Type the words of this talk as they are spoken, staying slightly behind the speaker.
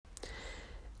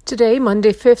Today,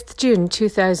 Monday 5th June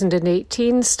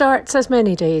 2018, starts as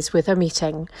many days with a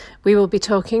meeting. We will be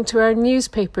talking to our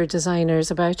newspaper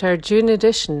designers about our June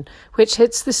edition, which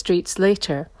hits the streets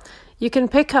later. You can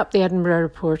pick up the Edinburgh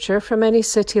Reporter from any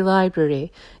city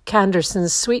library,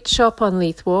 Canderson's Sweet Shop on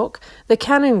Leith Walk, the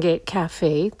Canongate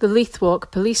Cafe, the Leith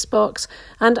Walk Police Box,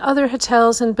 and other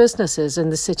hotels and businesses in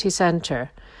the city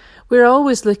centre. We're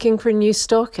always looking for new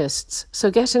stockists,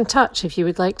 so get in touch if you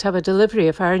would like to have a delivery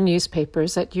of our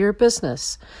newspapers at your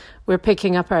business. We're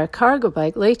picking up our cargo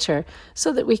bike later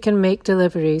so that we can make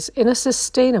deliveries in a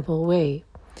sustainable way.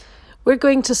 We're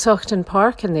going to Saughton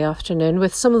Park in the afternoon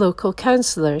with some local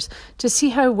councillors to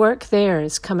see how work there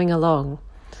is coming along.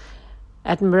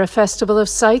 Edinburgh Festival of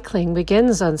Cycling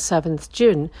begins on 7th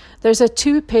June. There's a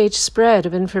 2-page spread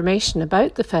of information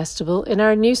about the festival in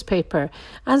our newspaper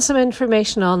and some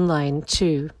information online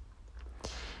too.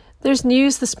 There's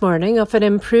news this morning of an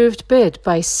improved bid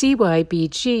by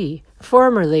CYBG,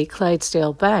 formerly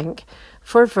Clydesdale Bank,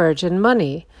 for Virgin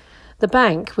Money. The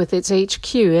bank, with its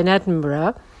HQ in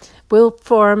Edinburgh, will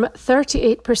form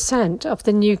 38% of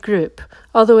the new group,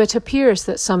 although it appears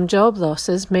that some job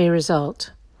losses may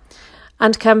result.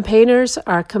 And campaigners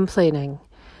are complaining.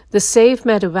 The Save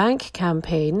Meadowbank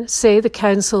campaign say the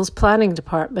council's planning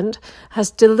department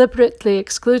has deliberately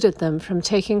excluded them from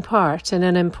taking part in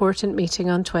an important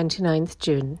meeting on 29th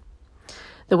June.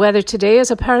 The weather today is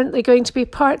apparently going to be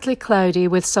partly cloudy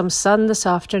with some sun this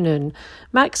afternoon,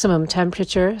 maximum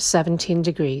temperature 17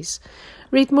 degrees.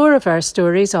 Read more of our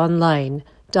stories online,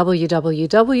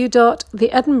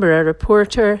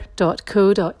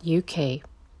 www.theedinburghreporter.co.uk.